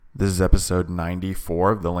This is episode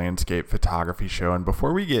 94 of the Landscape Photography Show. And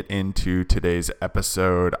before we get into today's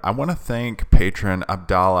episode, I want to thank patron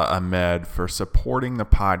Abdallah Ahmed for supporting the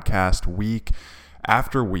podcast week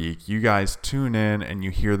after week. You guys tune in and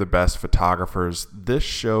you hear the best photographers. This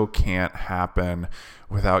show can't happen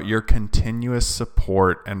without your continuous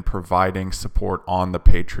support and providing support on the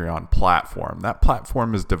Patreon platform. That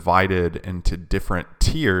platform is divided into different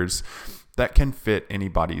tiers that can fit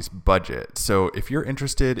anybody's budget. So if you're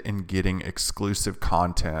interested in getting exclusive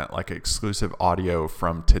content, like exclusive audio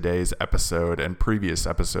from today's episode and previous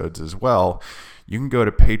episodes as well, you can go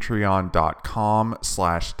to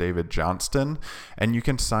patreon.com/David Johnston and you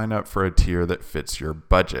can sign up for a tier that fits your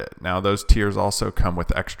budget. Now, those tiers also come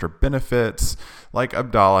with extra benefits, like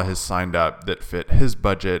Abdallah has signed up that fit his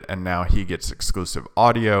budget, and now he gets exclusive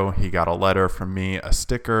audio. He got a letter from me, a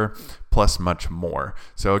sticker, plus much more.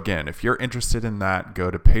 So again, if you're interested in that,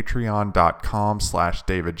 go to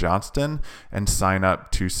patreon.com/David Johnston and sign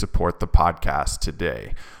up to support the podcast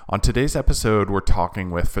today. On today's episode, we're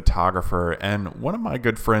talking with photographer and one of my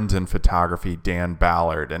good friends in photography, Dan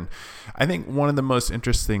Ballard. And I think one of the most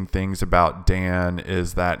interesting things about Dan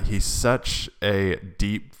is that he's such a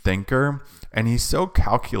deep thinker and he's so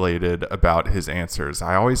calculated about his answers.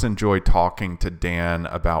 I always enjoy talking to Dan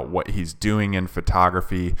about what he's doing in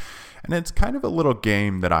photography. And it's kind of a little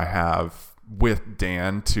game that I have with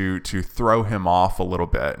Dan to throw him off a little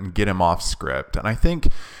bit and get him off script. And I think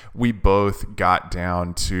we both got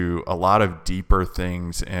down to a lot of deeper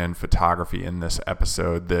things in photography in this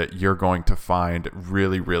episode that you're going to find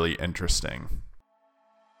really, really interesting.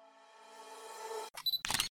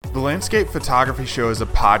 The Landscape Photography Show is a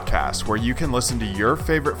podcast where you can listen to your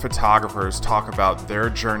favorite photographers talk about their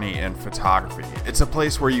journey in photography. It's a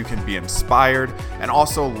place where you can be inspired and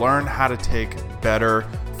also learn how to take better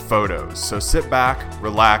photos. So sit back,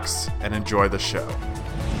 relax, and enjoy the show.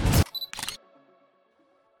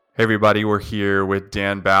 Hey everybody, we're here with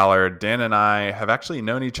Dan Ballard. Dan and I have actually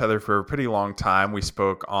known each other for a pretty long time. We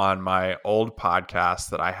spoke on my old podcast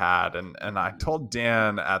that I had, and I told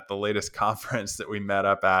Dan at the latest conference that we met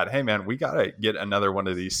up at, hey man, we got to get another one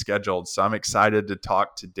of these scheduled. So I'm excited to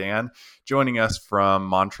talk to Dan, joining us from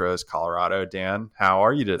Montrose, Colorado. Dan, how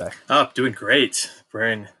are you today? Oh, doing great. We're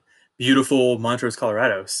in beautiful Montrose,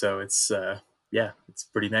 Colorado. So it's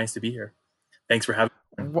pretty nice to be here. Thanks for having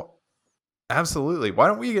me. Well, absolutely. Why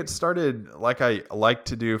don't we get started like I like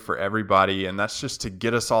to do for everybody, and that's just to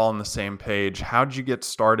get us all on the same page. How'd you get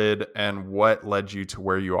started and what led you to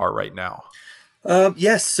where you are right now?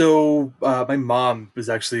 So my mom was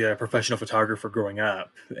actually a professional photographer growing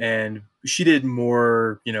up, and she did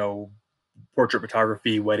more, portrait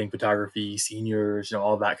photography, wedding photography, seniors,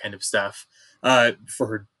 all that kind of stuff for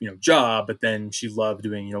her, job. But then she loved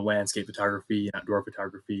doing, landscape photography and outdoor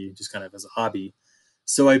photography just kind of as a hobby.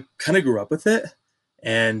 So I kind of grew up with it,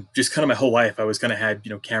 and just kind of my whole life, I was kind of had,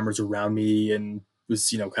 cameras around me and was,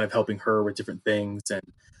 kind of helping her with different things. And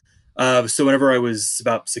so whenever I was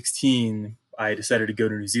about 16, I decided to go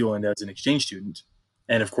to New Zealand as an exchange student.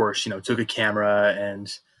 And of course, took a camera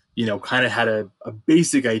and, kind of had a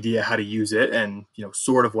basic idea how to use it and,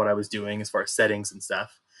 sort of what I was doing as far as settings and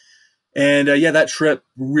stuff. And that trip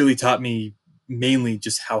really taught me mainly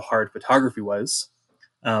just how hard photography was.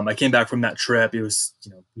 I came back from that trip. It was,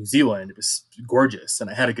 New Zealand. It was gorgeous, and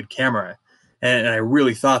I had a good camera, and I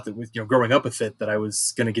really thought that with growing up with it, that I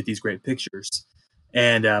was going to get these great pictures.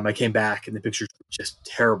 And I came back, and the pictures were just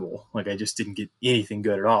terrible. Like I just didn't get anything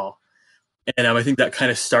good at all. And I think that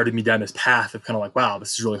kind of started me down this path of kind of like, wow,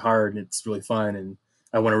 this is really hard, and it's really fun, and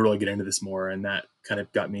I want to really get into this more. And that kind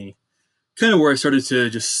of got me kind of where I started to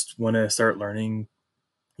just want to start learning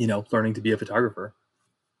to be a photographer.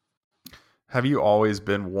 Have you always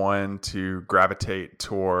been one to gravitate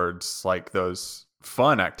towards like those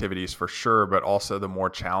fun activities for sure, but also the more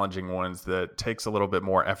challenging ones that takes a little bit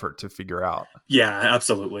more effort to figure out? Yeah,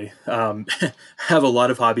 absolutely. Have a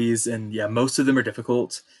lot of hobbies, and most of them are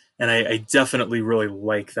difficult. And I definitely really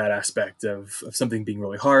like that aspect of something being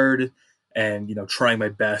really hard and, trying my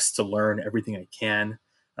best to learn everything I can.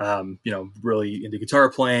 Really into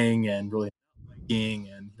guitar playing and really hiking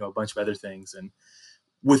and, a bunch of other things. And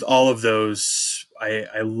with all of those,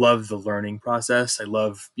 I love the learning process. I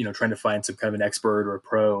love, trying to find some kind of an expert or a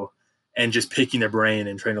pro and just picking their brain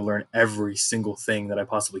and trying to learn every single thing that I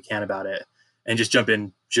possibly can about it and just jump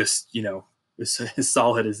in as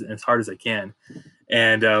solid as hard as I can.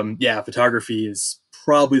 And photography is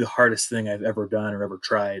probably the hardest thing I've ever done or ever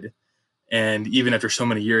tried. And even after so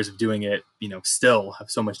many years of doing it, still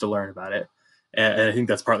have so much to learn about it. And I think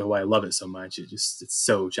that's partly why I love it so much. It's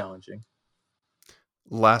so challenging.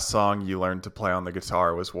 Last song you learned to play on the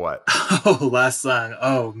guitar was what? Oh, last song.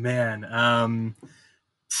 Oh man.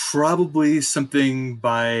 Probably something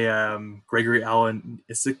by Gregory Alan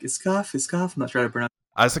Isakov. I'm not sure how to pronounce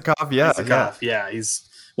Isakov, yeah, yeah. Isakov. Yeah, he's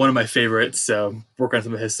one of my favorites. So work on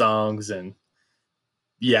some of his songs, and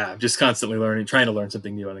yeah, just constantly learning, trying to learn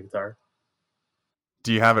something new on the guitar.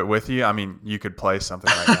 Do you have it with you? I mean, you could play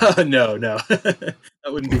something right now. No, no, that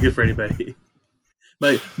wouldn't be good for anybody.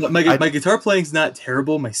 My I guitar playing's not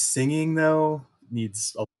terrible. My singing though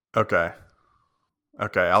needs a Okay.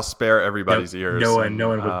 Okay, I'll spare Yep. everybody's No ears one,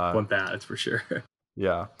 no and one would want that. That's for sure.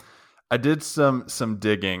 yeah. I did some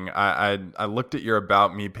digging. I looked at your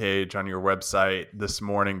About Me page on your website this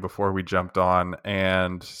morning before we jumped on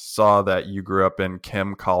and saw that you grew up in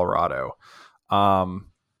Kim, Colorado. Um,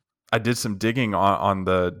 I did some digging on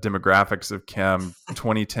the demographics of Kim.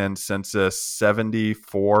 2010 census,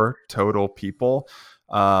 74 total people,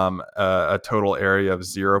 a total area of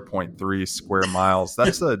 0.3 square miles.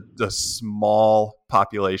 That's a small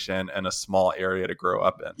population and a small area to grow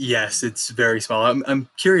up in. Yes, it's very small. I'm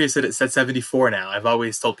curious that it said 74 now. I've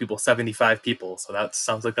always told people 75 people, so that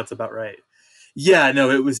sounds like that's about right. Yeah, no,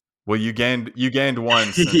 it was Well, you gained one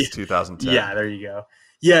yeah, since 2010. yeah, there you go.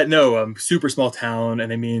 Yeah, no, super small town,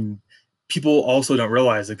 and I mean, people also don't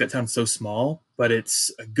realize like that town's so small, but it's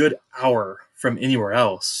a good hour from anywhere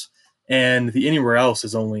else, and the anywhere else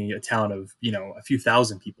is only a town of a few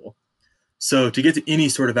thousand people. So to get to any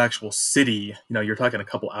sort of actual city, you're talking a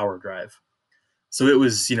couple hour drive. So it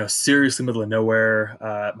was seriously middle of nowhere.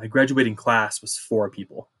 My graduating class was 4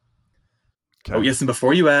 people. Oh Okay. yes, and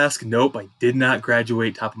before you ask, nope, I did not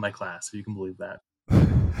graduate top of my class. If you can believe that.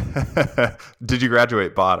 Did you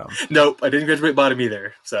graduate bottom? Nope, I didn't graduate bottom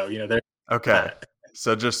either. So there's Okay. that.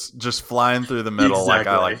 So just flying through the middle like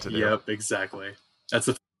I Exactly. like to do. Yep. Exactly. That's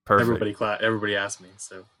the Perfect. everybody asked me.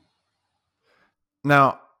 So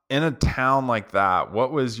Now, in a town like that,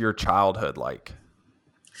 what was your childhood like?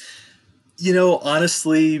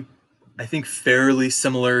 honestly, I think fairly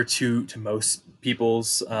similar to most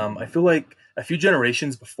people's. I feel like a few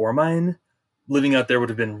generations before mine, living out there would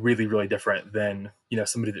have been really really different than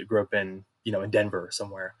somebody that grew up in Denver or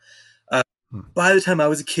somewhere. Uh, Hmm. by the time I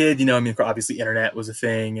was a kid, I mean, obviously internet was a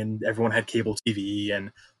thing and everyone had cable TV.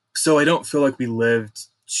 And so I don't feel like we lived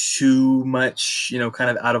too much, kind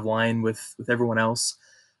of out of line with everyone else.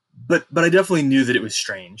 But I definitely knew that it was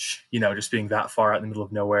strange, just being that far out in the middle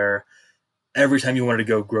of nowhere. Every time you wanted to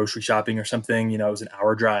go grocery shopping or something, it was an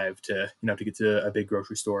hour drive to get to a big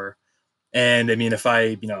grocery store. And I mean, if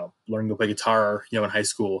I, learned to play guitar, in high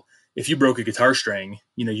school, if you broke a guitar string,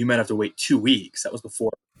 you might have to wait 2 weeks. That was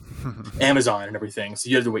before Amazon and everything. So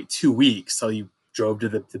you had to wait 2 weeks till you drove to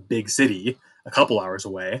the big city a couple hours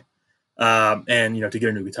away, and to get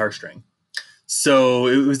a new guitar string. So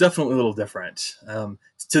it was definitely a little different.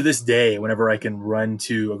 To this day, whenever I can run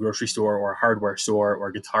to a grocery store or a hardware store or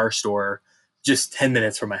a guitar store just 10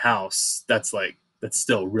 minutes from my house, that's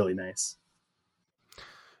still really nice.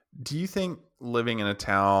 Do you think living in a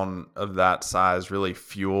town of that size really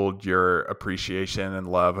fueled your appreciation and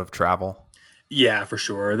love of travel? Yeah, for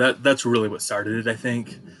sure. That's really what started it. I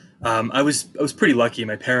think I was pretty lucky.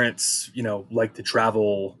 My parents, like to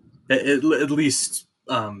travel at least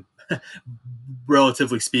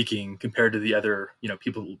relatively speaking, compared to the other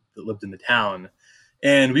people that lived in the town.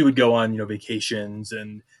 And we would go on vacations.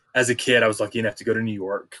 And as a kid, I was lucky enough to go to New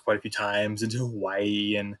York quite a few times, and to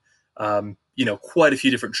Hawaii, and quite a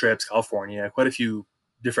few different trips, California, quite a few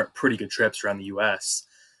different pretty good trips around the U.S.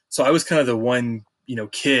 So I was kind of the one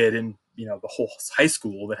kid in the whole high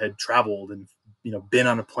school that had traveled and been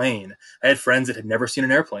on a plane. I had friends that had never seen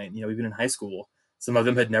an airplane, even in high school. Some of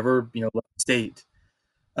them had never left the state.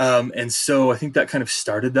 And so I think that kind of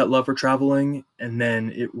started that love for traveling, and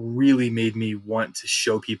then it really made me want to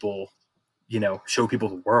show people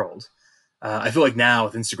the world. I feel like now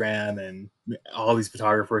with Instagram and all these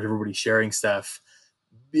photographers, everybody sharing stuff,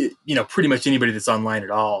 pretty much anybody that's online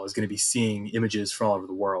at all is going to be seeing images from all over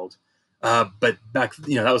the world. But back,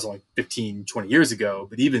 that was only 15, 20 years ago.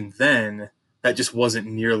 But even then, that just wasn't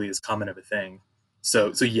nearly as common of a thing.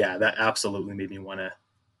 So yeah, that absolutely made me want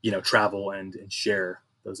to, travel and share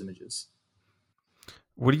those images.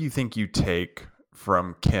 What do you think you take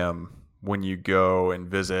from Kim when you go and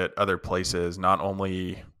visit other places, not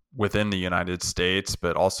only within the United States,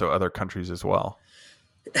 but also other countries as well?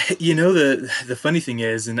 The funny thing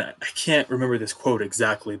is, and I can't remember this quote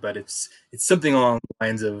exactly, but it's something along the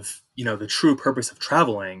lines of, the true purpose of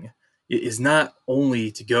traveling is not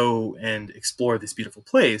only to go and explore this beautiful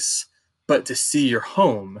place, but to see your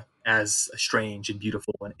home as a strange and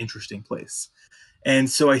beautiful and interesting place. And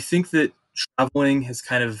so I think that traveling has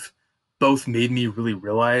kind of both made me really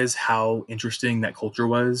realize how interesting that culture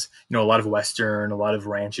was. A lot of Western, a lot of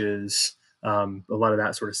ranches, a lot of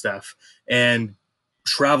that sort of stuff. And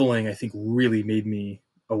traveling, I think, really made me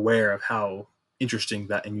aware of how interesting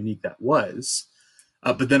that and unique that was.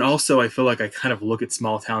 But then also, I feel like I kind of look at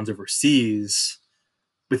small towns overseas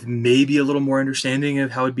with maybe a little more understanding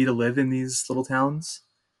of how it'd be to live in these little towns.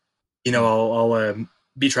 I'll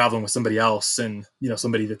be traveling with somebody else, and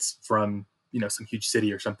somebody that's from some huge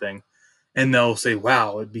city or something, and they'll say,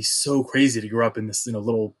 "Wow, it'd be so crazy to grow up in this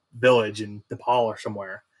little village in Nepal or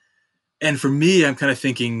somewhere." And for me, I'm kind of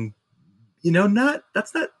thinking, not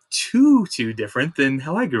that's not too different than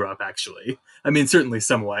how I grew up. Actually, I mean, certainly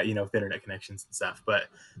somewhat, with internet connections and stuff, but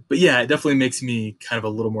yeah, it definitely makes me kind of a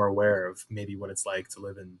little more aware of maybe what it's like to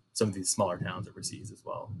live in some of these smaller towns overseas as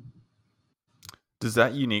well. Does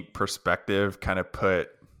that unique perspective kind of put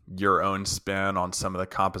your own spin on some of the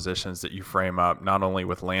compositions that you frame up, not only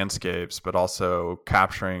with landscapes, but also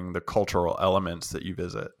capturing the cultural elements that you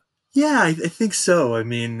visit? Yeah, I think so. I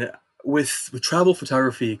mean, with travel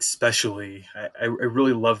photography especially, I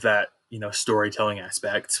really love that storytelling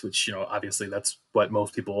aspect, which obviously that's what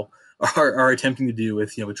most people are attempting to do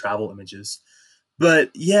with with travel images.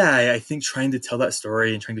 But yeah, I think trying to tell that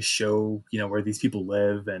story and trying to show where these people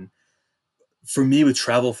live, and for me with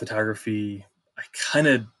travel photography, I kind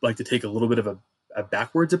of like to take a little bit of a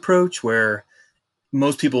backwards approach where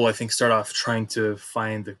most people I think start off trying to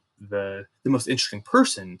find the most interesting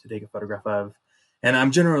person to take a photograph of, and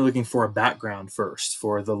I'm generally looking for a background first,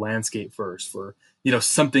 for the landscape first, for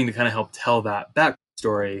something to kind of help tell that back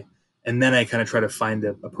story, and then I kind of try to find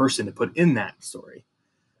a person to put in that story.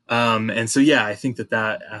 And so yeah, I think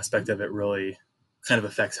that aspect of it really kind of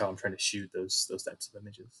affects how I'm trying to shoot those types of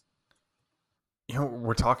images.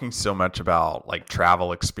 We're talking so much about like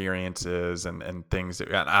travel experiences and things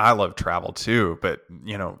and I love travel too, but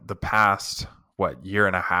the past year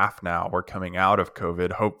and a half now, we're coming out of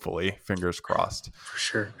COVID, hopefully, fingers crossed. For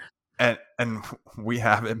sure. And we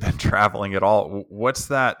haven't been traveling at all. What's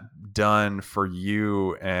that done for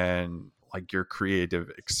you and like your creative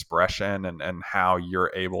expression and how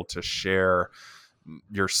you're able to share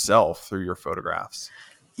yourself through your photographs?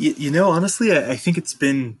 Honestly, I think it's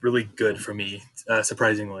been really good for me,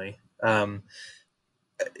 surprisingly.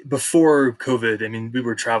 Before COVID, I mean, we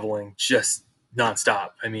were traveling just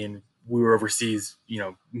nonstop. I mean, we were overseas,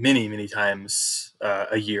 many times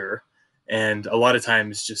a year, and a lot of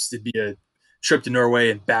times just it'd be a trip to Norway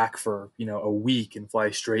and back for a week and fly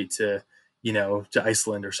straight to to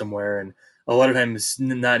Iceland or somewhere, and a lot of times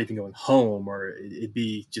not even going home, or it'd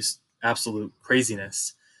be just absolute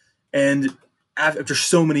craziness. And after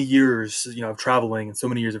so many years, of traveling and so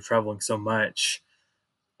many years of traveling so much,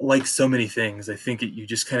 like so many things, I think you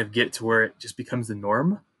just kind of get to where it just becomes the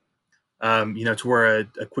norm. To where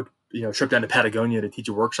a quick trip down to Patagonia to teach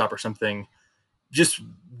a workshop or something just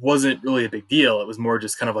wasn't really a big deal. It was more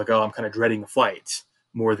just kind of like, oh, I'm kind of dreading the flight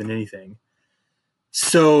more than anything.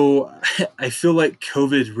 So I feel like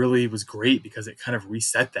COVID really was great because it kind of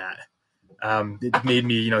reset that. It made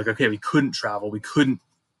me, like, okay, we couldn't travel, we couldn't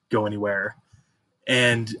go anywhere,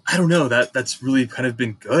 and I don't know, that's really kind of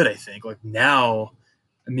been good. I think like now,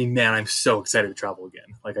 I mean, man, I'm so excited to travel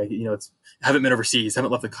again. Like I haven't been overseas,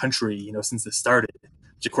 haven't left the country, since this started,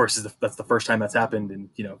 which of course that's the first time that's happened in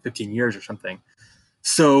 15 years or something.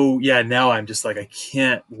 So yeah, now I'm just like I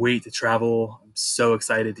can't wait to travel. I'm so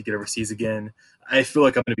excited to get overseas again. I feel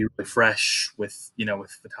like I'm going to be really fresh with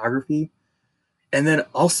with photography, and then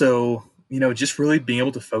also just really being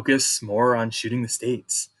able to focus more on shooting the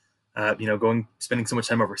states. Going spending so much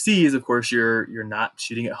time overseas, of course you're not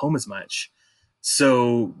shooting at home as much,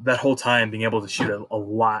 so that whole time being able to shoot a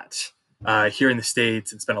lot here in the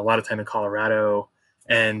states and spend a lot of time in Colorado,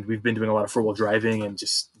 and we've been doing a lot of 4-wheel driving and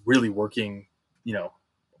just really working you know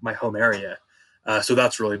my home area, so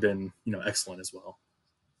that's really been excellent as well.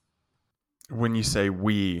 When you say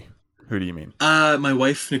we, who do you mean? My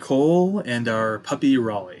wife Nicole and our puppy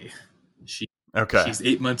Raleigh. She Okay. she's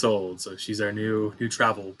 8 months old, so she's our new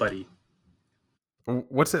travel buddy.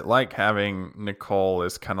 What's it like having Nicole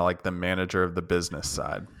as kind of like the manager of the business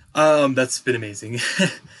side? That's been amazing.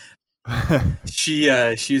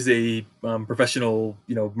 She's a professional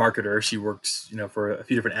marketer. She works for a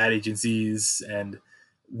few different ad agencies, and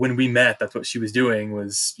when we met, that's what she was doing,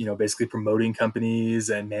 was basically promoting companies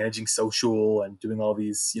and managing social and doing all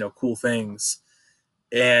these cool things.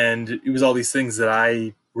 And it was all these things that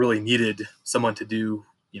I really needed someone to do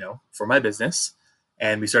for my business.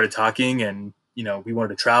 And we started talking, and we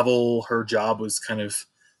wanted to travel. Her job was kind of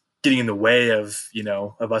getting in the way of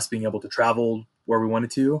of us being able to travel where we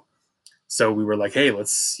wanted to. So we were like, hey,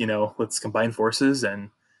 let's combine forces,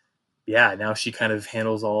 and yeah, now she kind of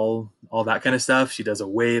handles all that kind of stuff. She does a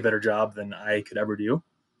way better job than I could ever do.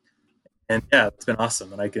 And yeah, it's been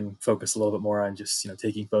awesome. And I can focus a little bit more on just,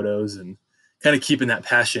 taking photos and kind of keeping that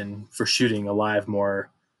passion for shooting alive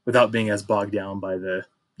more without being as bogged down by the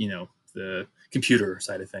computer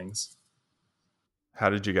side of things. How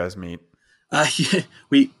did you guys meet? Yeah,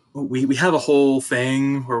 we have a whole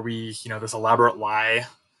thing where this elaborate lie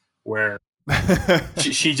where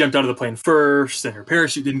she jumped out of the plane first and her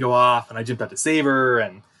parachute didn't go off and I jumped out to save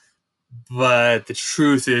her. But the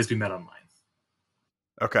truth is we met online.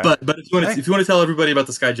 Okay. But Hey, if you want to tell everybody about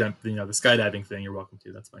the sky jump, the skydiving thing, you're welcome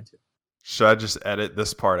to. That's fine too. should I just edit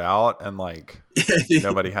this part out and like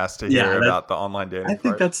nobody has to hear Yeah, about the online I dating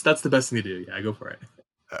think part? that's the best thing to do. Yeah, go for it.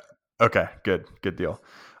 Uh, Okay, good deal.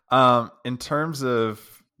 In terms of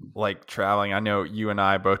like traveling, I know you and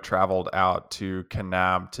I both traveled out to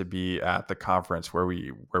Kanab to be at the conference where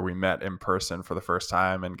we met in person for the first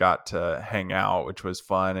time and got to hang out, which was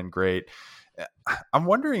fun and great. I'm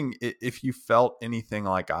wondering if you felt anything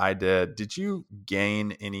like I did. Did you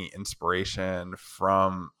gain any inspiration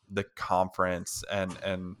from the conference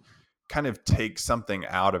and kind of take something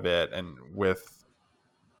out of it and with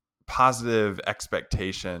positive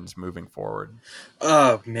expectations moving forward?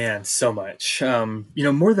 Oh man, so much.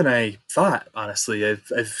 More than I thought. Honestly,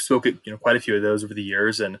 I've spoken quite a few of those over the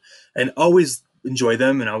years, and always enjoy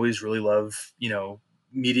them, and always really love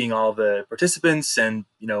meeting all the participants and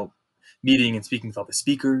meeting and speaking with all the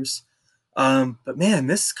speakers. But man,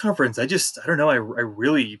 this conference, I don't know, I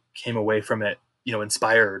really came away from it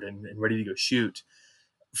inspired and ready to go shoot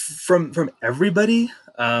from everybody.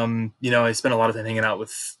 I spent a lot of time hanging out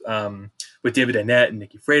with David Annette and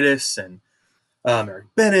Nikki Freitas and Eric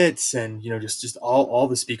Bennett, and just all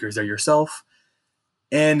the speakers there yourself.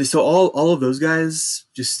 And so all of those guys,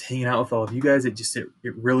 just hanging out with all of you guys, it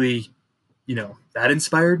really that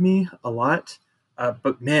inspired me a lot.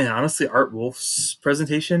 But man, honestly, Art Wolf's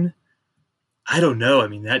presentation, I don't know. I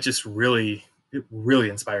mean, that just really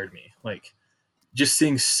inspired me. Like just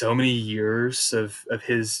seeing so many years of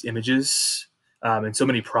his images, and so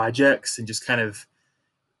many projects, and just kind of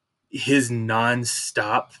his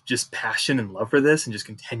nonstop just passion and love for this, and just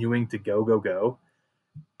continuing to go.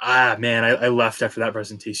 Ah, man, I left after that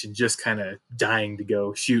presentation just kind of dying to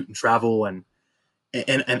go shoot and travel, and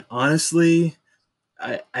honestly,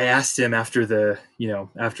 I asked him after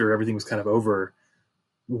after everything was kind of over,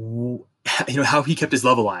 how he kept his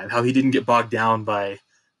love alive, how he didn't get bogged down by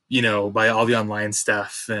all the online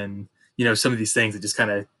stuff, and some of these things that just kind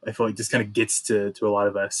of, I feel like, just kind of gets to a lot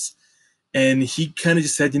of us. And he kind of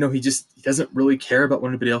just said, he doesn't really care about what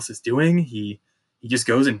anybody else is doing. He just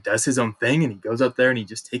goes and does his own thing, and he goes out there and he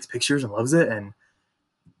just takes pictures and loves it. And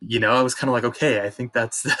I was kind of like, okay, I think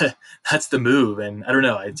that's that's the move. And I don't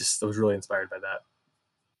know, I was really inspired by that.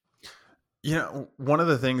 One of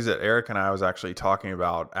the things that Eric and I was actually talking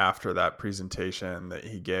about after that presentation that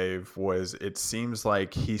he gave was it seems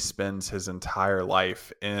like he spends his entire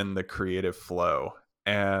life in the creative flow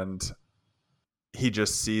and he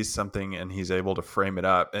just sees something and he's able to frame it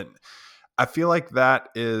up. And I feel like that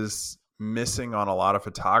is missing on a lot of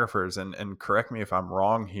photographers. And correct me if I'm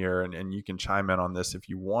wrong here, and you can chime in on this if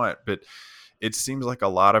you want, but it seems like a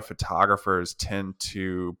lot of photographers tend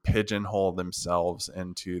to pigeonhole themselves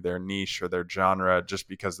into their niche or their genre just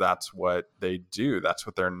because that's what they do. That's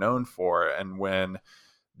what they're known for. And when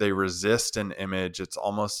they resist an image, it's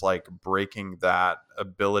almost like breaking that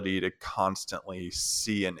ability to constantly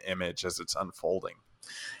see an image as it's unfolding.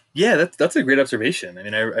 Yeah, that's a great observation. I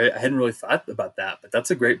mean, I hadn't really thought about that, but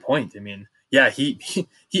that's a great point. I mean, yeah, he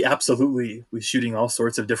absolutely was shooting all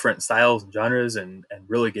sorts of different styles and genres, and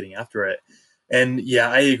really getting after it. And yeah,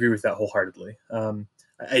 I agree with that wholeheartedly.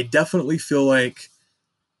 I definitely feel like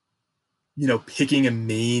picking a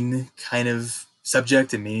main kind of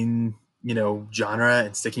subject, a main genre,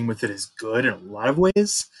 and sticking with it is good in a lot of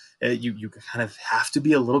ways. You kind of have to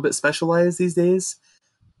be a little bit specialized these days,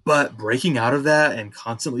 but breaking out of that and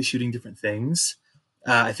constantly shooting different things,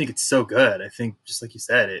 I think it's so good. I think, just like you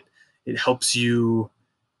said, it helps you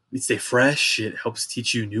stay fresh. It helps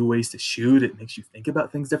teach you new ways to shoot. It makes you think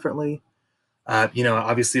about things differently.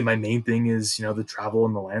 Obviously, my main thing is the travel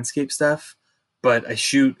and the landscape stuff, but I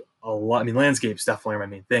shoot a lot. I mean, landscape's definitely my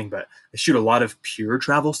main thing, but I shoot a lot of pure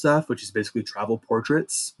travel stuff, which is basically travel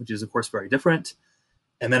portraits, which is of course very different.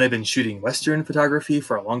 And then I've been shooting Western photography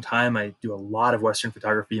for a long time. I do a lot of Western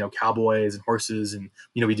photography, cowboys and horses, and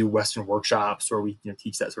we do Western workshops where we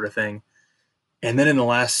teach that sort of thing. And then in the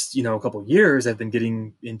last couple of years, I've been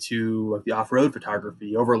getting into like the off road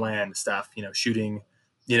photography, overland stuff. Shooting,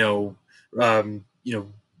 you know, um, you know,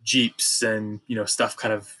 jeeps and stuff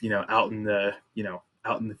kind of out in the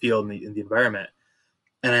out in the field, in the environment.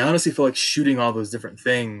 And I honestly feel like shooting all those different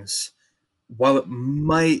things, while it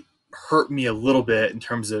might hurt me a little bit in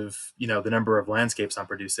terms of, the number of landscapes I'm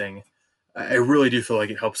producing, I really do feel like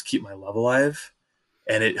it helps keep my love alive,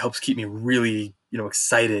 and it helps keep me really,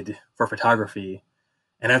 excited for photography.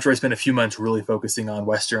 And after I spend a few months really focusing on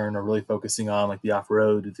Western, or really focusing on like the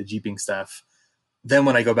off-road, the jeeping stuff, then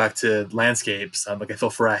when I go back to landscapes, I'm like, I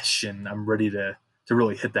feel fresh and I'm ready to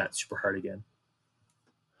really hit that super hard again.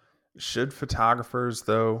 Should photographers,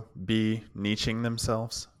 though, be niching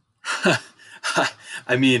themselves?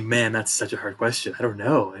 I mean, man, that's such a hard question. I don't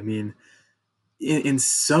know. I mean, in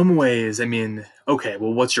some ways, I mean, okay,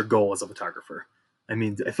 well, what's your goal as a photographer? I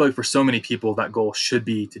mean, I feel like for so many people, that goal should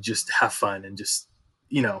be to just have fun and just,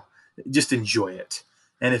 you know, just enjoy it.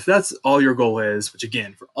 And if that's all your goal is, which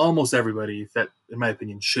again, for almost everybody, that in my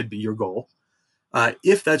opinion should be your goal.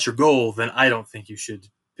 If that's your goal, then I don't think you should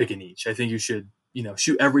pick a niche. I think you should,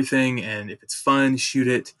 shoot everything. And if it's fun, shoot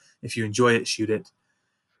it. If you enjoy it, shoot it.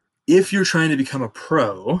 If you're trying to become a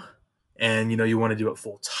pro and, you want to do it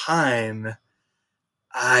full time,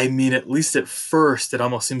 I mean, at least at first, it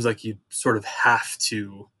almost seems like you sort of have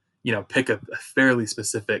to, pick a fairly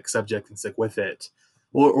specific subject and stick with it.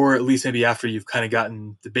 Or at least maybe after you've kind of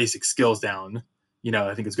gotten the basic skills down,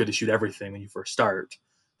 I think it's good to shoot everything when you first start.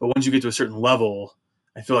 But once you get to a certain level,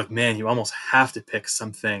 I feel like, man, you almost have to pick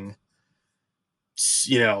something, just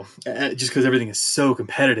because everything is so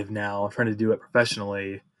competitive now, trying to do it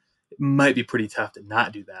professionally, it might be pretty tough to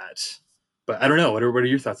not do that. But I don't know. What are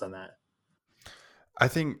your thoughts on that? I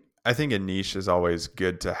think I think a niche is always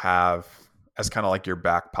good to have as kind of like your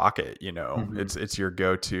back pocket, you know. Mm-hmm. It's your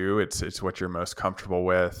go-to, it's what you're most comfortable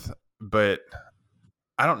with. But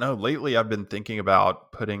I don't know, lately I've been thinking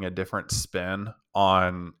about putting a different spin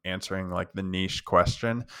on answering like the niche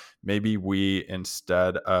question. Maybe we,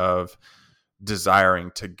 instead of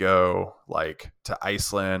desiring to go like to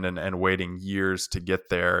Iceland and waiting years to get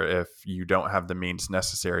there if you don't have the means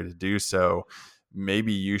necessary to do so,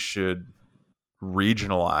 maybe you should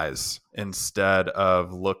regionalize instead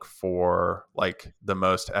of look for like the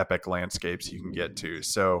most epic landscapes you can get to.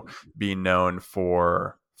 So be known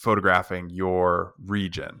for photographing your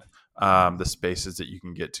region, the spaces that you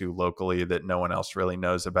can get to locally that no one else really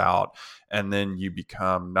knows about. And then you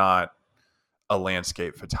become not a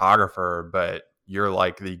landscape photographer, but you're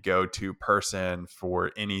like the go-to person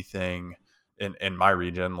for anything in my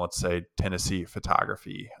region, let's say Tennessee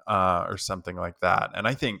photography, or something like that. And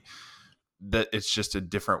I think that it's just a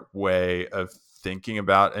different way of thinking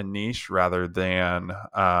about a niche rather than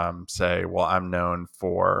say, well, I'm known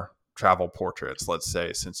for travel portraits, let's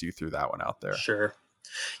say, since you threw that one out there. Sure.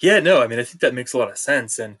 Yeah, no, I mean, I think that makes a lot of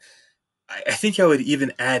sense. And I think I would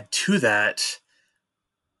even add to that,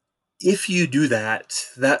 if you do that,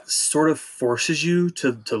 that sort of forces you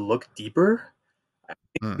to look deeper.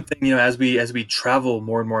 Mm. As we travel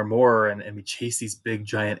more and more and more, and we chase these big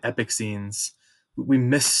giant epic scenes, we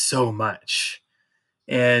miss so much.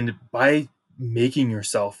 And by making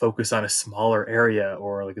yourself focus on a smaller area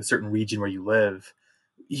or like a certain region where you live,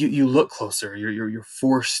 you look closer. You're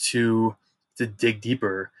forced to dig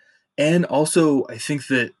deeper. And also, I think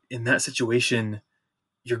that in that situation,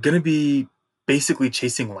 you're going to be basically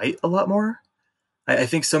chasing light a lot more. I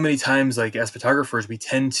think so many times, like as photographers, we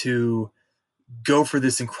tend to go for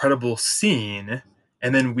this incredible scene,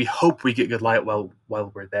 and then we hope we get good light while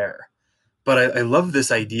we're there. But I love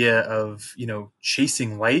this idea of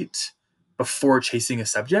chasing light before chasing a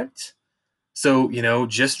subject. So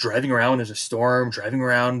just driving around when there's a storm, driving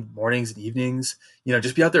around mornings and evenings,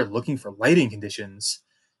 just be out there looking for lighting conditions,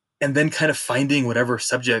 and then kind of finding whatever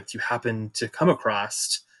subject you happen to come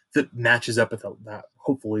across that matches up with that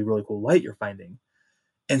hopefully really cool light you're finding.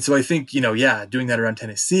 And so I think, yeah, doing that around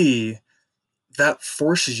Tennessee, that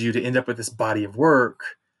forces you to end up with this body of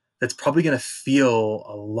work that's probably going to feel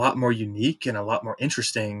a lot more unique and a lot more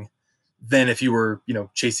interesting than if you were,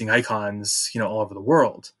 chasing icons, all over the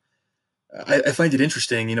world. I find it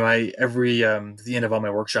interesting. I every at the end of all my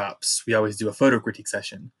workshops, we always do a photo critique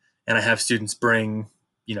session, and I have students bring,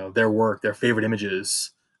 their work, their favorite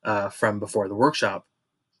images from before the workshop.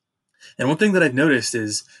 And one thing that I've noticed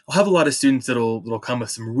is I'll have a lot of students that'll come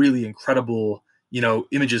with some really incredible,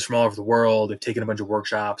 images from all over the world. They've taken a bunch of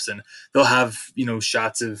workshops, and they'll have,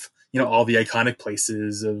 shots of, all the iconic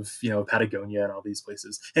places of, Patagonia and all these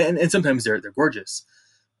places. And sometimes they're gorgeous.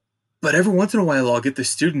 But every once in a while, I'll get this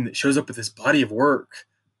student that shows up with this body of work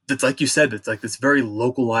that's, like you said, it's like this very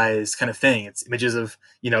localized kind of thing. It's images of,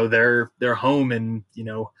 their home in,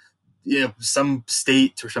 some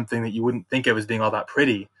state or something that you wouldn't think of as being all that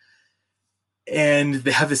pretty. And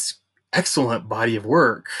they have this excellent body of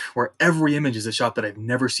work where every image is a shot that I've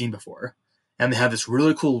never seen before. And they have this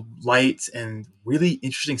really cool light and really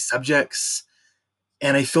interesting subjects.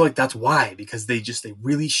 And I feel like that's why, because they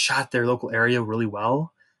really shot their local area really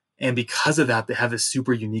well. And because of that, they have this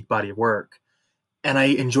super unique body of work. And I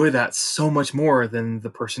enjoy that so much more than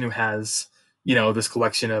the person who has, this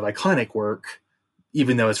collection of iconic work,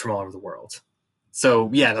 even though it's from all over the world. So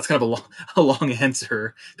yeah, that's kind of a long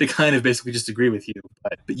answer to kind of basically just agree with you.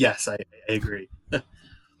 But yes, I agree.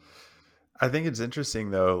 I think it's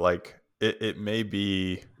interesting though, like it may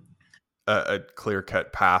be a clear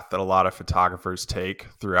cut path that a lot of photographers take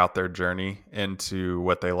throughout their journey into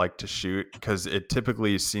what they like to shoot, because it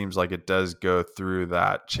typically seems like it does go through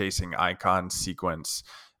that chasing icon sequence,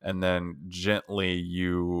 and then gently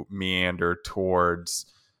you meander towards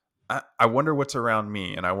I wonder what's around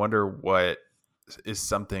me, and I wonder what is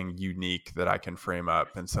something unique that I can frame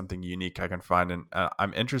up and something unique I can find. And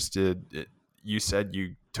I'm interested. You said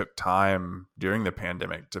you took time during the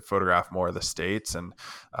pandemic to photograph more of the states and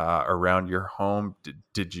around your home.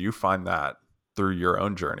 Did you find that through your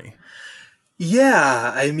own journey?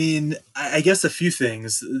 Yeah, I mean, I guess a few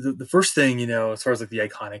things. The first thing, as far as like the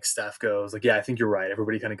iconic stuff goes, like, yeah, I think you're right.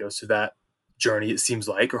 Everybody kind of goes through that journey, it seems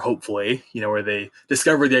like, or hopefully, where they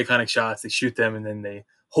discover the iconic shots, they shoot them, and then they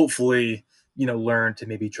hopefully, learn to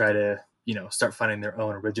maybe try to, start finding their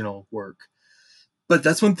own original work. But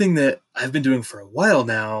that's one thing that I've been doing for a while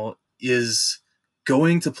now is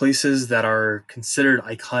going to places that are considered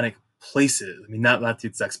iconic places. I mean, not the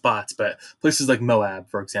exact spots, but places like Moab,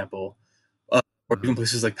 for example, or even Mm-hmm.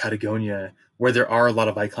 places like Patagonia, where there are a lot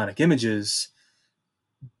of iconic images,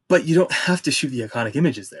 but you don't have to shoot the iconic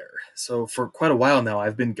images there. So for quite a while now,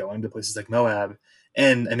 I've been going to places like Moab,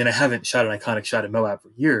 and I mean, I haven't shot an iconic shot in Moab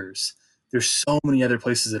for years. There's so many other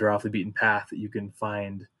places that are off the beaten path that you can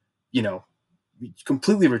find, you know,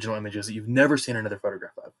 completely original images that you've never seen another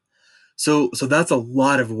photograph of. So that's a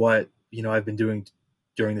lot of what I've been doing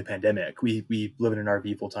during the pandemic. We live in an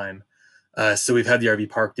RV full time, so we've had the RV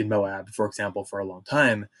parked in Moab, for example, for a long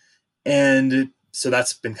time, and so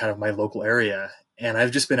that's been kind of my local area. And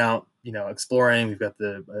I've just been out, exploring. We've got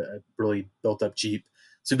the really built up Jeep,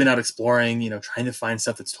 so we've been out exploring, trying to find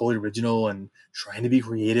stuff that's totally original and trying to be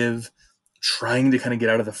creative, trying to kind of get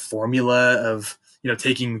out of the formula of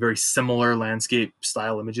taking very similar landscape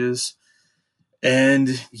style images.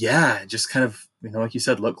 And yeah, just kind of like you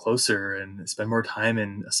said, look closer and spend more time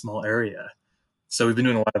in a small area. So we've been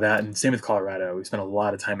doing a lot of that, and same with Colorado. We spent a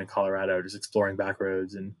lot of time in Colorado just exploring back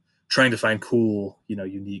roads and trying to find cool,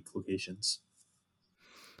 unique locations.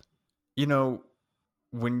 You know,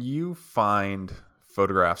 when you find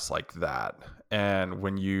photographs like that, and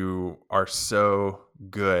when you are so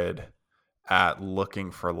good at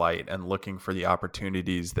looking for light and looking for the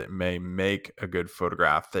opportunities that may make a good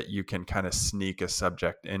photograph that you can kind of sneak a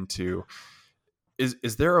subject into,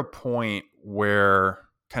 is there a point where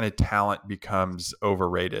kind of talent becomes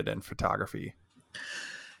overrated in photography?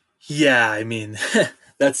 Yeah, I mean,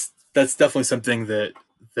 that's definitely something that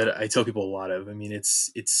I tell people a lot of. I mean,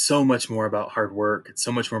 it's so much more about hard work. It's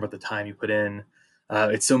so much more about the time you put in.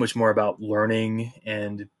 It's so much more about learning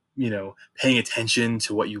and paying attention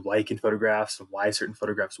to what you like in photographs and why certain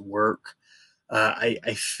photographs work.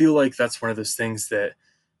 I feel like that's one of those things that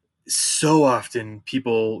so often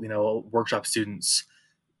people, workshop students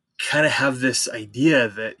kind of have this idea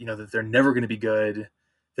that that they're never going to be good,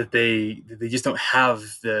 that they just don't have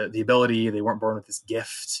the ability, they weren't born with this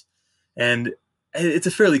gift. And it's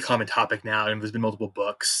a fairly common topic now, and there's been multiple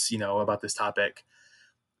books about this topic.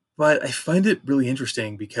 But I find it really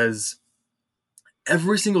interesting because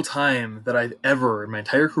every single time that I've ever in my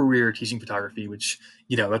entire career teaching photography, which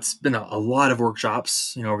that's been a lot of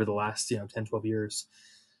workshops over the last 10, 12 years,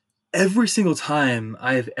 every single time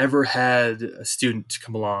I've ever had a student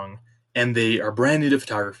come along and they are brand new to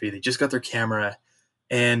photography, they just got their camera,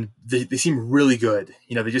 and they seem really good.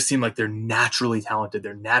 They just seem like they're naturally talented.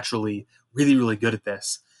 They're naturally really, really good at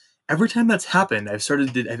this. Every time that's happened,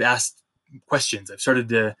 I've asked questions. I've started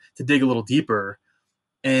to dig a little deeper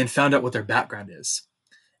and found out what their background is.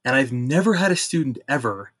 And I've never had a student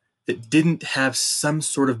ever that didn't have some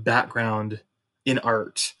sort of background in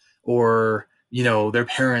art, or their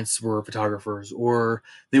parents were photographers, or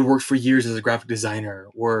they worked for years as a graphic designer,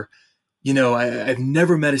 or I've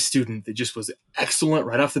never met a student that just was excellent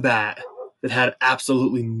right off the bat that had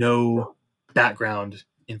absolutely no background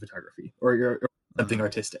in photography, or something Mm-hmm.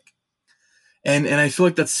 artistic. And I feel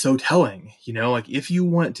like that's so telling. Like, if you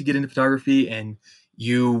want to get into photography and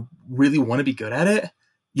you really want to be good at it,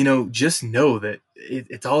 just know that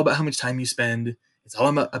it's all about how much time you spend. It's all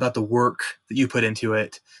about the work that you put into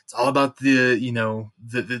it. It's all about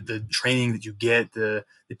the training that you get, the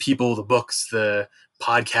people, the books, the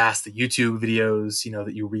podcasts, the YouTube videos,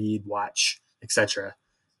 that you read, watch, etc.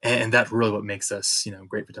 And that's really what makes us,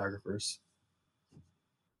 great photographers.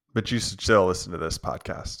 But you should still listen to this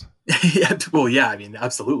podcast. Yeah, well, yeah, I mean,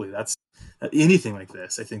 absolutely. That's anything like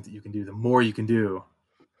this. I think that you can do. The more you can do,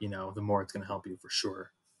 the more it's going to help you for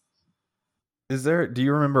sure. Do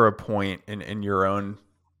you remember a point in your own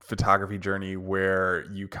photography journey where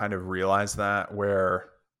you kind of realized that, where,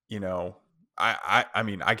 you know, I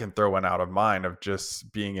mean, I can throw one out of mine of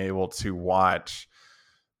just being able to watch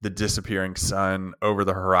the disappearing sun over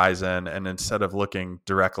the horizon. And instead of looking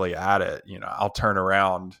directly at it, I'll turn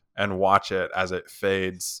around and watch it as it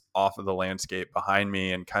fades off of the landscape behind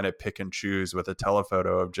me and kind of pick and choose with a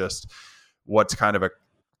telephoto of just what's kind of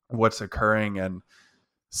what's occurring, and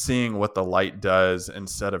seeing what the light does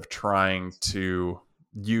instead of trying to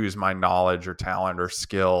use my knowledge or talent or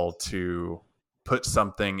skill to put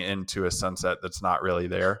something into a sunset that's not really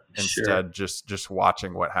there. Sure. Instead, just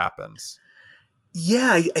watching what happens.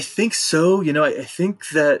 Yeah, I think so. I think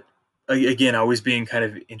that again, always being kind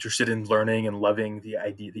of interested in learning and loving the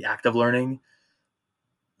idea, the act of learning.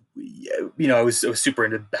 I was super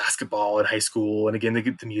into basketball in high school, and again,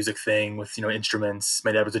 the music thing with instruments.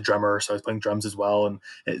 My dad was a drummer, so I was playing drums as well, and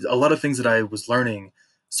a lot of things that I was learning.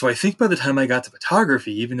 So I think by the time I got to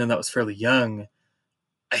photography, even though that was fairly young,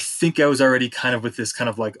 I think I was already kind of with this kind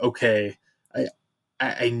of like, okay, I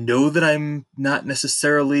I know that I'm not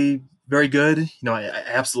necessarily very good. I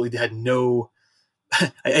absolutely had no.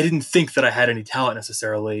 I didn't think that I had any talent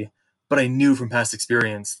necessarily, but I knew from past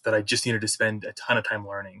experience that I just needed to spend a ton of time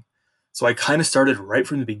learning. So I kind of started right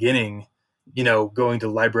from the beginning, going to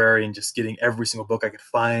the library and just getting every single book I could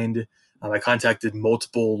find. I contacted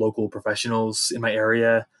multiple local professionals in my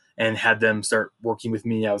area and had them start working with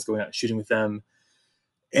me. I was going out shooting with them.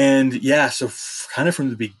 And yeah, so kind of from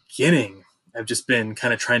the beginning, I've just been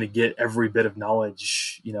kind of trying to get every bit of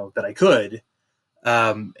knowledge, that I could,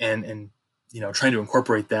 and trying to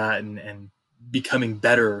incorporate that and becoming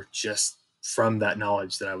better just from that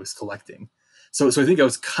knowledge that I was collecting. So I think I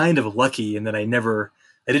was kind of lucky in that I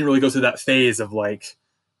didn't really go through that phase of like,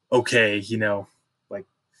 okay, like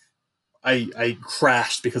I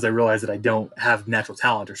crashed because I realized that I don't have natural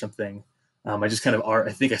talent or something. I just kind of are.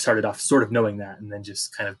 I think I started off sort of knowing that, and then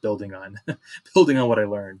just kind of building on building on what I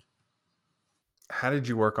learned. How did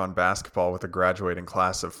you work on basketball with a graduating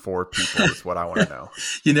class of 4 people is what I want to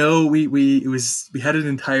know. We had an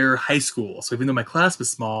entire high school, so even though my class was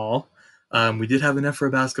small, we did have enough for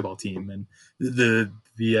a basketball team. And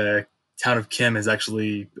the town of Kim is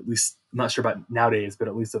actually, at least I'm not sure about nowadays, but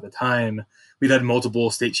at least at the time, we'd had multiple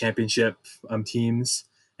state championship teams,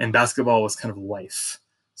 and basketball was kind of life.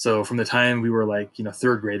 So from the time we were like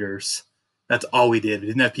third graders, that's all we did. We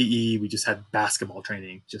didn't have PE. We just had basketball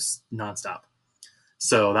training, just nonstop.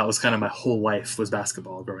 So that was kind of my whole life was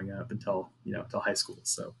basketball growing up until high school.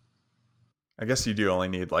 So I guess you do only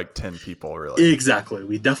need like 10 people, really. exactly,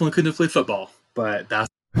 we definitely couldn't have played football, but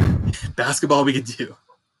basketball we could do.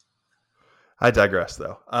 I digress,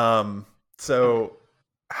 though. So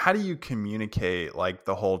how do you communicate like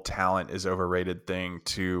the whole talent is overrated thing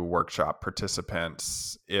to workshop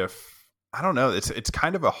participants? If I don't know, it's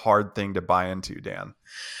kind of a hard thing to buy into, Dan.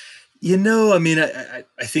 I mean, I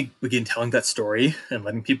think again telling that story and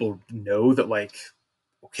letting people know that like,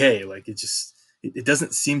 okay, like it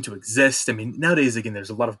doesn't seem to exist. I mean, nowadays again, there's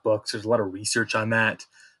a lot of books, there's a lot of research on that.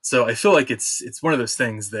 So I feel like it's one of those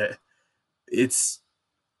things that it's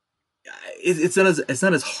it's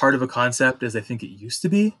not as hard of a concept as I think it used to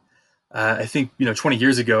be. I think 20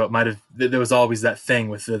 years ago it might have there was always that thing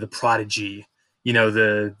with the prodigy,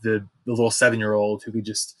 the little 7-year old who could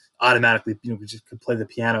just automatically just could play the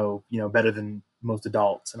piano better than most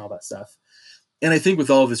adults and all that stuff. And I think with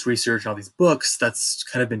all of this research and all these books, that's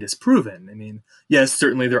kind of been disproven. I mean, yes,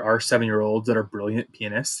 certainly there are 7-year olds that are brilliant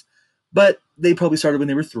pianists, but they probably started when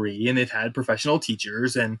they were 3 and they've had professional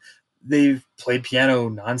teachers and they've played piano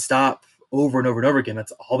nonstop over and over and over again.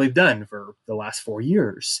 That's all they've done for the last 4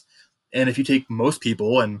 years. And if you take most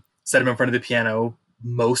people and set them in front of the piano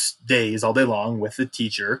most days all day long with the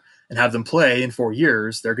teacher and have them play in 4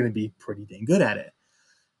 years, they're going to be pretty dang good at it.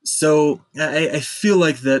 So I feel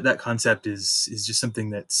like that concept is just something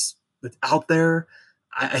that's out there.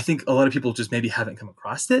 I think a lot of people just maybe haven't come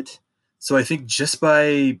across it. So I think just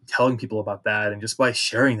by telling people about that and just by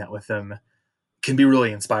sharing that with them can be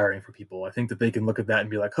really inspiring for people. I think that they can look at that and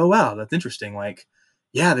be like, oh wow, that's interesting. Like,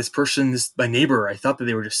 yeah, this my neighbor, I thought that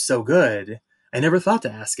they were just so good. I never thought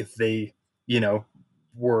to ask if they, you know,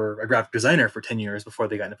 were a graphic designer for 10 years before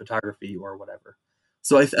they got into photography or whatever.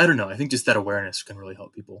 So I don't know. I think just that awareness can really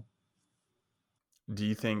help people. Do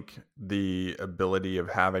you think the ability of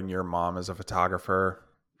having your mom as a photographer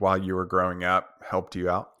while you were growing up helped you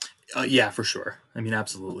out? Yeah, for sure. I mean,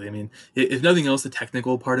 absolutely. I mean, if nothing else, the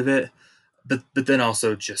technical part of it, but then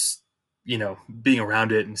also just being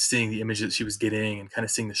around it and seeing the image that she was getting and kind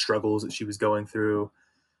of seeing the struggles that she was going through.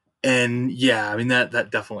 And yeah, I mean that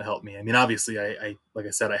definitely helped me. I mean, obviously, I like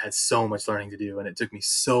I said, I had so much learning to do, and it took me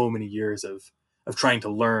so many years of trying to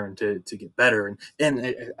learn to get better,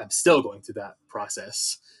 and I'm still going through that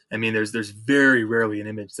process. I mean, there's very rarely an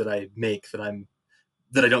image that I make that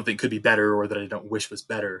I don't think could be better or that I don't wish was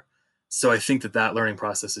better. So I think that learning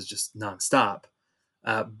process is just nonstop.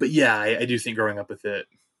 But yeah, I do think growing up with it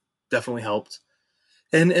definitely helped.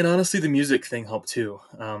 And honestly, the music thing helped too.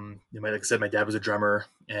 Like I said, my dad was a drummer,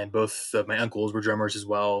 and both of my uncles were drummers as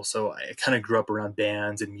well. So I kind of grew up around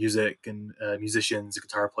bands and music and musicians,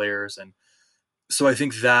 guitar players, and so I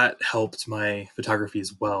think that helped my photography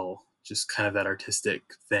as well. Just kind of that artistic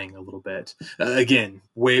thing a little bit. Again,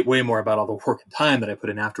 way more about all the work and time that I put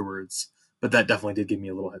in afterwards, but that definitely did give me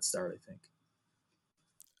a little head start, I think.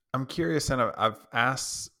 I'm curious, and I've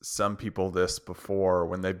asked some people this before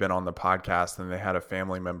when they've been on the podcast and they had a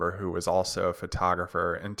family member who was also a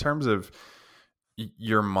photographer. In terms of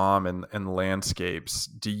your mom and landscapes,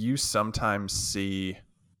 do you sometimes see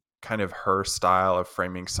kind of her style of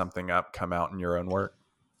framing something up come out in your own work?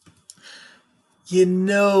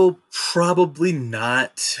 Probably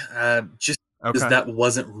not. Just because Okay. that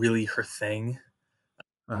wasn't really her thing.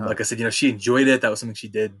 Uh-huh. Like I said, she enjoyed it. That was something she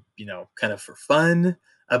did, kind of for fun.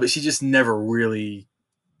 But she just never really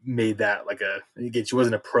made that like again, she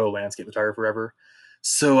wasn't a pro landscape photographer ever.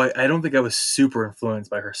 So I don't think I was super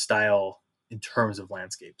influenced by her style in terms of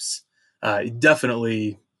landscapes.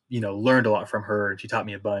 Definitely, learned a lot from her, and she taught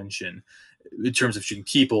me a bunch. And in terms of shooting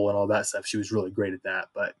people and all that stuff, she was really great at that.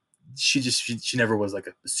 But she never was like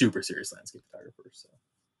a super serious landscape photographer. So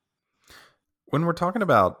When we're talking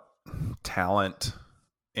about talent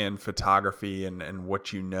in photography and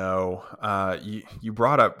what you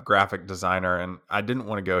brought up graphic designer, and I didn't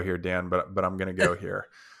want to go here, Dan, but I'm going to go here.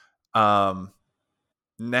 Um,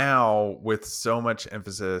 Now, with so much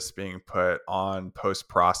emphasis being put on post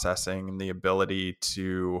processing and the ability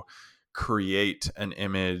to create an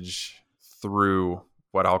image through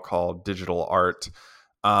what I'll call digital art,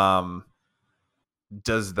 um,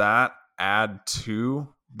 does that add to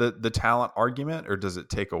the talent argument, or does it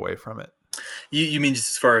take away from it? you mean just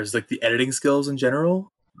as far as like the editing skills in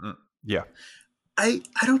general? Mm, yeah. I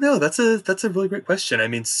don't know. That's a really great question. I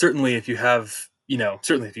mean, certainly if you have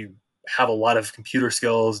certainly if you have a lot of computer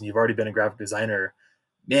skills and you've already been a graphic designer,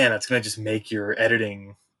 man, that's going to just make your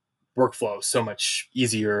editing workflow so much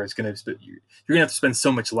easier. It's going to you're going to have to spend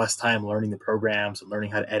so much less time learning the programs and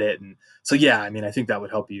learning how to edit. And so yeah, I mean, I think that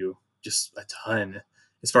would help you just a ton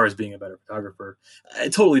as far as being a better photographer.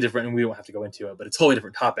 Totally different, and we won't have to go into it, but it's a totally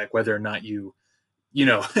different topic whether or not you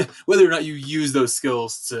know whether or not you use those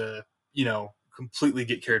skills to completely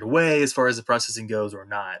get carried away as far as the processing goes or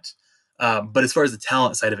not. But as far as the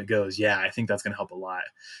talent side of it goes, yeah, I think that's going to help a lot.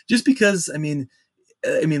 Just because, I mean,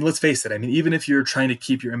 let's face it. I mean, even if you're trying to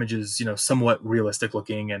keep your images, somewhat realistic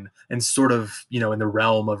looking and sort of, in the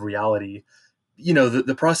realm of reality,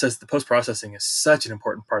 the post processing is such an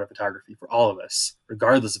important part of photography for all of us,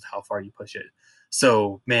 regardless of how far you push it.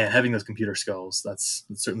 So, man, having those computer skills, that's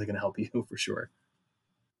certainly going to help you for sure.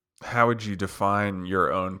 How would you define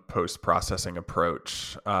your own post processing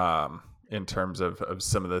approach in terms of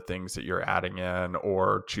some of the things that you're adding in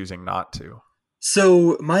or choosing not to?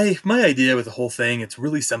 So my idea with the whole thing, it's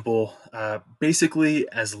really simple. Basically,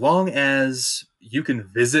 as long as you can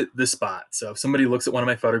visit the spot. So if somebody looks at one of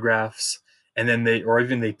my photographs and then or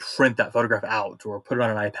even they print that photograph out or put it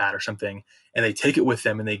on an iPad or something, and they take it with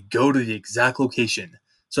them and they go to the exact location.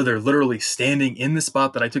 So they're literally standing in the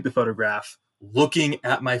spot that I took the photograph, looking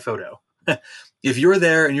at my photo. If you're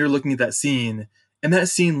there and you're looking at that scene, and that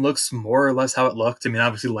scene looks more or less how it looked, I mean,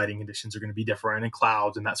 obviously lighting conditions are going to be different and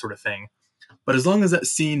clouds and that sort of thing, but as long as that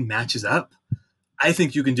scene matches up, I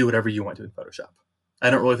think you can do whatever you want to in Photoshop. I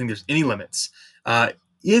don't really think there's any limits.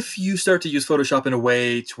 If you start to use Photoshop in a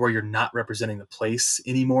way to where you're not representing the place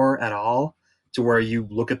anymore at all, to where you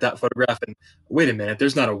look at that photograph and wait a minute,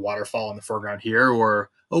 there's not a waterfall in the foreground here,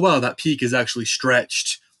 or oh wow, that peak is actually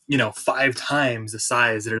stretched, 5 times the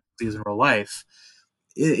size that it is in real life.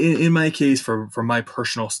 In my case, for my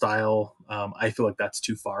personal style, I feel like that's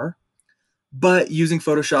too far. But using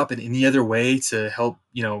Photoshop in any other way to help,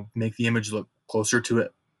 make the image look closer to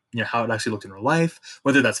it, how it actually looked in real life,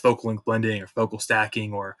 whether that's focal length blending or focal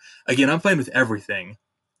stacking, or again, I'm fine with everything.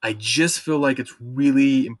 I just feel like it's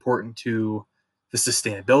really important to the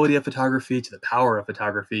sustainability of photography, to the power of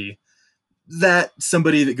photography, that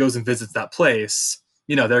somebody that goes and visits that place,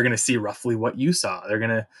 they're going to see roughly what you saw. They're going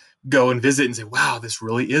to go and visit and say, wow, this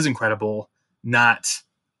really is incredible. Not,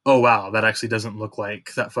 oh, wow, that actually doesn't look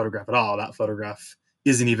like that photograph at all. That photograph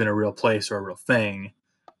isn't even a real place or a real thing.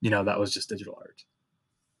 That was just digital art.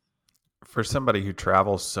 For somebody who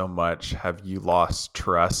travels so much, have you lost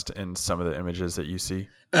trust in some of the images that you see?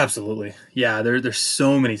 Absolutely. Yeah, there's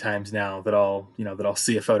so many times now that I'll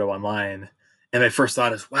see a photo online and my first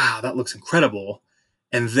thought is, wow, that looks incredible.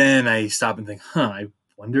 And then I stop and think, I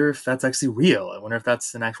wonder if that's actually real. I wonder if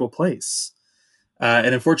that's an actual place.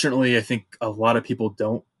 And unfortunately, I think a lot of people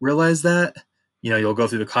don't realize that. You'll go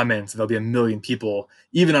through the comments and there'll be a million people,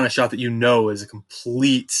 even on a shot that is a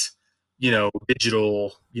complete,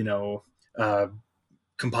 digital, uh,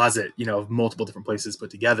 composite, of multiple different places put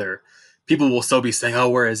together. People will still be saying, "Oh,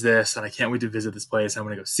 where is this?" And I can't wait to visit this place. I'm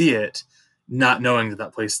going to go see it, not knowing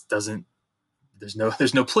that place doesn't. There's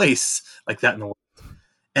no place like that in the world.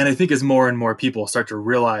 And I think as more and more people start to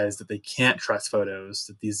realize that they can't trust photos,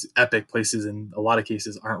 that these epic places in a lot of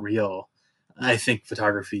cases aren't real, I think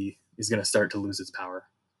photography is going to start to lose its power,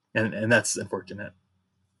 and that's unfortunate.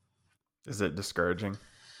 Is it discouraging?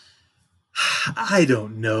 I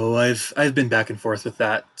don't know. I've been back and forth with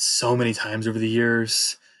that so many times over the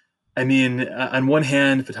years. I mean, on one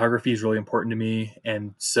hand, photography is really important to me,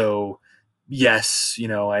 and so yes,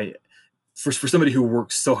 I for somebody who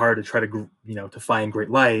works so hard to try to to find great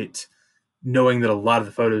light, knowing that a lot of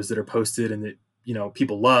the photos that are posted and that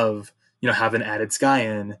people love, have an added sky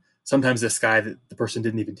in. Sometimes the sky that the person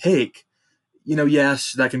didn't even take,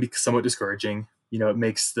 yes, that can be somewhat discouraging. It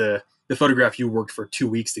makes the photograph you worked for 2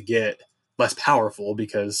 weeks to get less powerful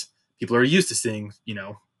because people are used to seeing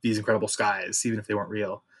these incredible skies, even if they weren't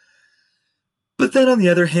real. But then on the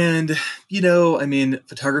other hand, I mean,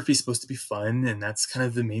 photography is supposed to be fun and that's kind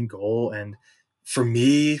of the main goal. And for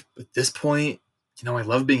me, at this point, I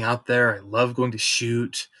love being out there. I love going to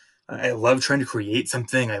shoot. I love trying to create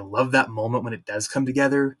something. I love that moment when it does come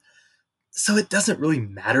together. So it doesn't really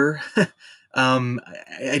matter.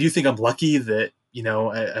 I do think I'm lucky that,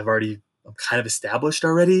 I'm kind of established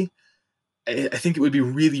already. I think it would be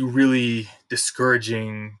really, really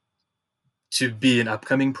discouraging to be an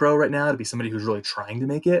upcoming pro right now, to be somebody who's really trying to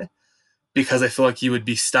make it, because I feel like you would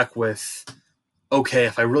be stuck with, okay,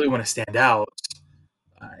 if I really want to stand out,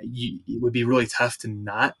 it would be really tough to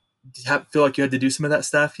not feel like you had to do some of that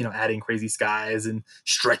stuff, adding crazy skies and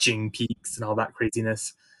stretching peaks and all that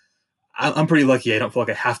craziness. I'm pretty lucky. I don't feel like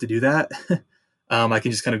I have to do that. I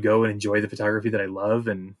can just kind of go and enjoy the photography that I love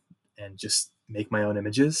and just make my own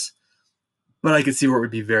images. But I could see where it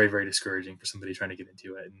would be very, very discouraging for somebody trying to get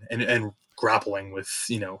into it and grappling with,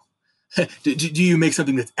 do you make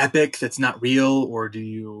something that's epic, that's not real, or do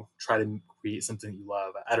you try to create something that you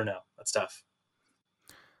love? I don't know. That's tough.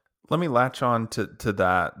 Let me latch on to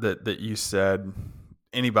that you said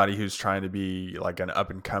anybody who's trying to be like an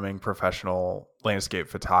up and coming professional landscape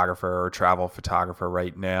photographer or travel photographer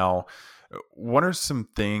right now. What are some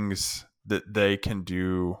things that they can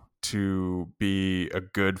do to be a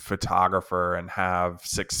good photographer and have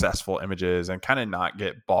successful images and kind of not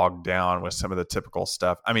get bogged down with some of the typical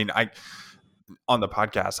stuff? I mean, on the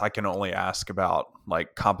podcast, I can only ask about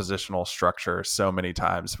like compositional structure so many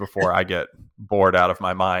times before I get bored out of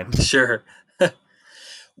my mind. Sure.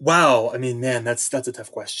 Wow. I mean, man, that's a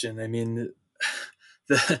tough question. I mean,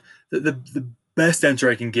 the best answer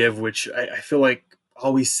I can give, which I feel like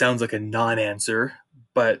always sounds like a non-answer,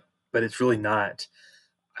 but it's really not.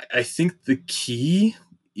 I think the key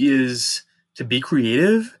is to be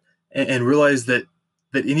creative and realize that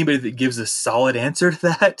anybody that gives a solid answer to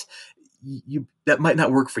that, that might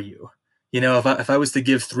not work for you. If I was to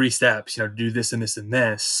give 3 steps, do this and this and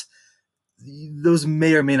this, those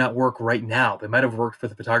may or may not work right now. They might have worked for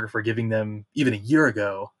the photographer giving them even a year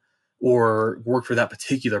ago, or worked for that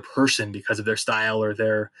particular person because of their style or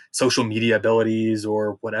their social media abilities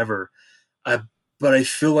or whatever. Uh, but I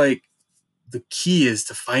feel like the key is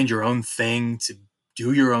to find your own thing, to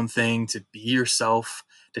do your own thing, to be yourself,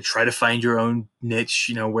 to try to find your own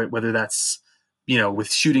niche, whether that's,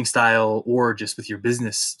 with shooting style or just with your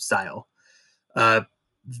business style. Uh,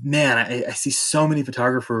 Man, I see so many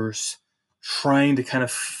photographers trying to kind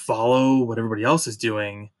of follow what everybody else is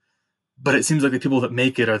doing, but it seems like the people that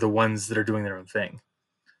make it are the ones that are doing their own thing.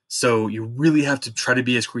 So you really have to try to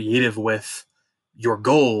be as creative with your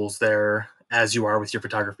goals there as you are with your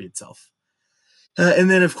photography itself.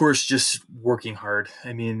 And then, of course, just working hard.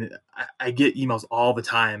 I mean, I get emails all the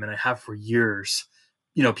time, and I have for years.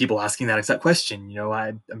 People asking that exact question.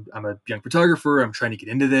 I'm a young photographer. I'm trying to get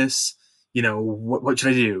into this. What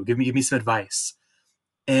should I do? Give me some advice.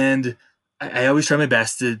 And I always try my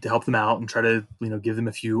best to help them out and try to, give them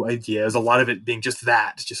a few ideas. A lot of it being just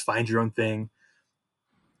that, just find your own thing.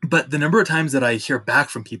 But the number of times that I hear back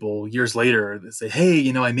from people years later that say,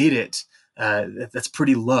 "Hey, I made it," that's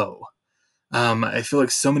pretty low. I feel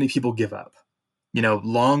like so many people give up.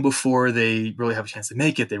 Long before they really have a chance to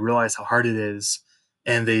make it, they realize how hard it is,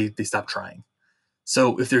 and they stop trying.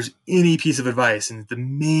 So if there's any piece of advice, and the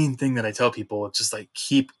main thing that I tell people, it's just like,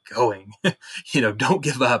 keep going. Don't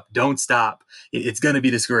give up, don't stop. It's going to be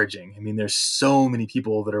discouraging. I mean, there's so many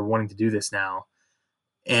people that are wanting to do this now,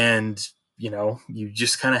 and you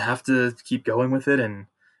just kind of have to keep going with it and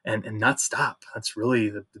not stop. That's really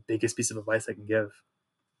the biggest piece of advice I can give.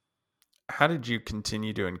 How did you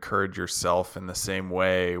continue to encourage yourself in the same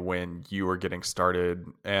way when you were getting started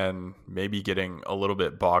and maybe getting a little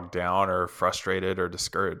bit bogged down or frustrated or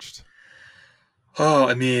discouraged? Oh,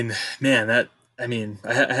 I mean, man, I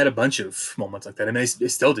had a bunch of moments like that. I mean, I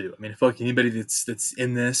still do. I mean, I feel like anybody that's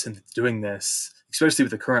in this and that's doing this, especially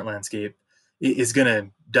with the current landscape, is going to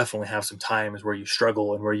definitely have some times where you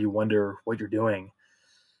struggle and where you wonder what you're doing.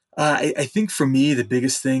 I think for me, the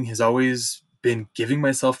biggest thing has always been giving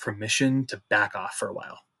myself permission to back off for a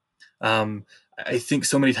while. Um, I think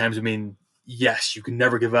so many times, I mean, yes, you can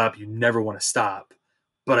never give up, you never want to stop,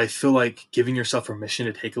 but I feel like giving yourself permission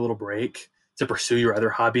to take a little break, to pursue your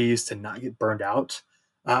other hobbies, to not get burned out.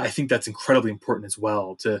 I think that's incredibly important as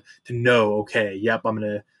well. To know, okay, yep, I'm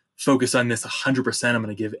going to focus on this 100%. I'm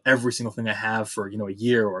going to give every single thing I have for a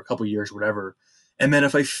year or a couple years, whatever. And then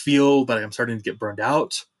if I feel that I'm starting to get burned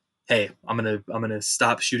out, hey, I'm gonna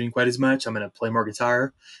stop shooting quite as much. I'm gonna play more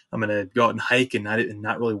guitar. I'm gonna go out and hike and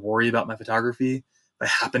not really worry about my photography. If I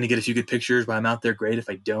happen to get a few good pictures while I'm out there, great. If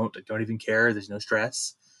I don't even care. There's no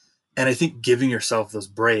stress. And I think giving yourself those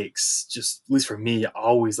breaks, just at least for me,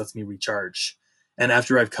 always lets me recharge. And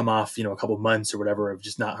after I've come off, a couple months or whatever of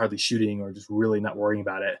just not hardly shooting or just really not worrying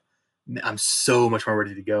about it, I'm so much more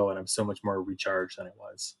ready to go, and I'm so much more recharged than I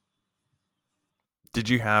was. Did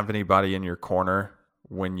you have anybody in your corner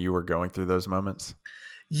when you were going through those moments?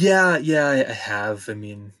 Yeah, I have. I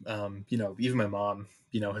mean, even my mom,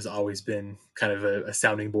 has always been kind of a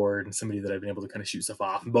sounding board and somebody that I've been able to kind of shoot stuff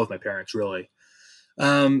off. And both my parents, really.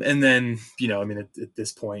 And then, I mean, at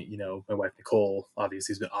this point, my wife Nicole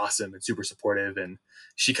obviously has been awesome and super supportive, and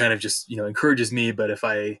she kind of just, encourages me. But if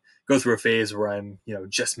I go through a phase where I'm,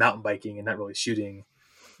 just mountain biking and not really shooting,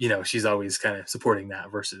 she's always kind of supporting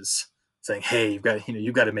that versus saying, "Hey,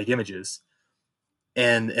 you've got to make images."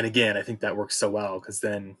 And again, I think that works so well because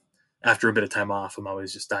then after a bit of time off, I'm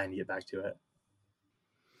always just dying to get back to it.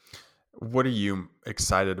 What are you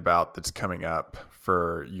excited about that's coming up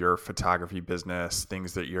for your photography business,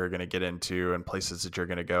 things that you're going to get into and places that you're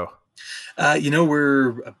going to go?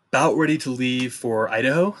 We're about ready to leave for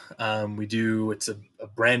Idaho. It's a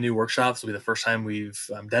brand new workshop. This will be the first time we've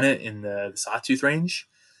done it in the Sawtooth range.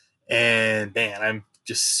 And man, I'm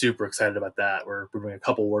just super excited about that. We're doing a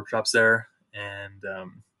couple workshops there, and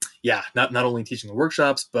yeah, not only teaching the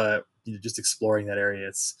workshops, but just exploring that area.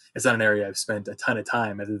 It's not an area I've spent a ton of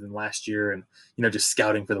time other than last year, and just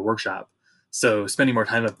scouting for the workshop. So spending more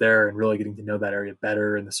time up there and really getting to know that area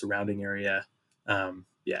better and the surrounding area.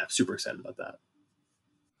 Yeah, super excited about that.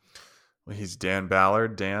 Well, he's Dan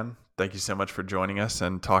Ballard. Dan, thank you so much for joining us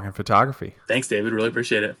and talking photography. Thanks, David. Really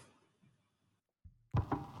appreciate it.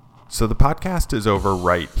 So the podcast is over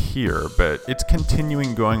right here, but it's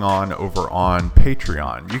continuing going on over on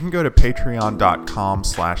Patreon. You can go to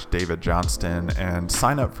patreon.com/David Johnston and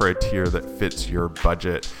sign up for a tier that fits your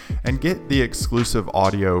budget and get the exclusive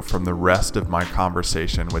audio from the rest of my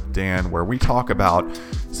conversation with Dan, where we talk about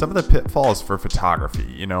some of the pitfalls for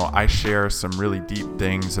photography. I share some really deep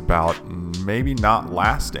things about maybe not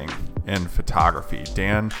lasting in photography.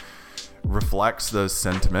 Dan reflects those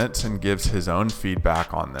sentiments and gives his own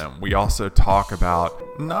feedback on them. We also talk about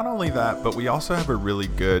not only that, but we also have a really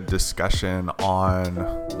good discussion on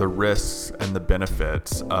the risks and the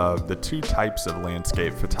benefits of the two types of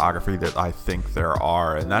landscape photography that I think there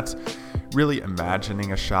are. And that's really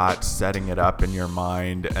imagining a shot, setting it up in your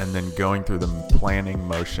mind, and then going through the planning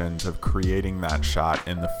motions of creating that shot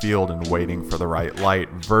in the field and waiting for the right light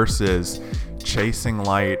versus chasing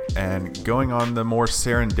light and going on the more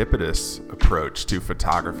serendipitous approach to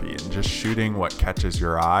photography and just shooting what catches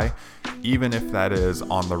your eye, even if that is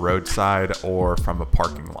on the roadside or from a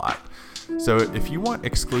parking lot. So if you want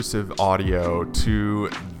exclusive audio to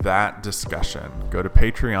that discussion, go to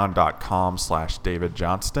patreon.com/David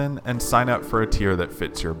Johnston and sign up for a tier that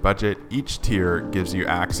fits your budget. Each tier gives you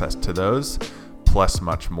access to those, plus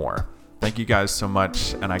much more. Thank you guys so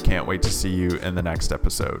much, and I can't wait to see you in the next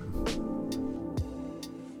episode.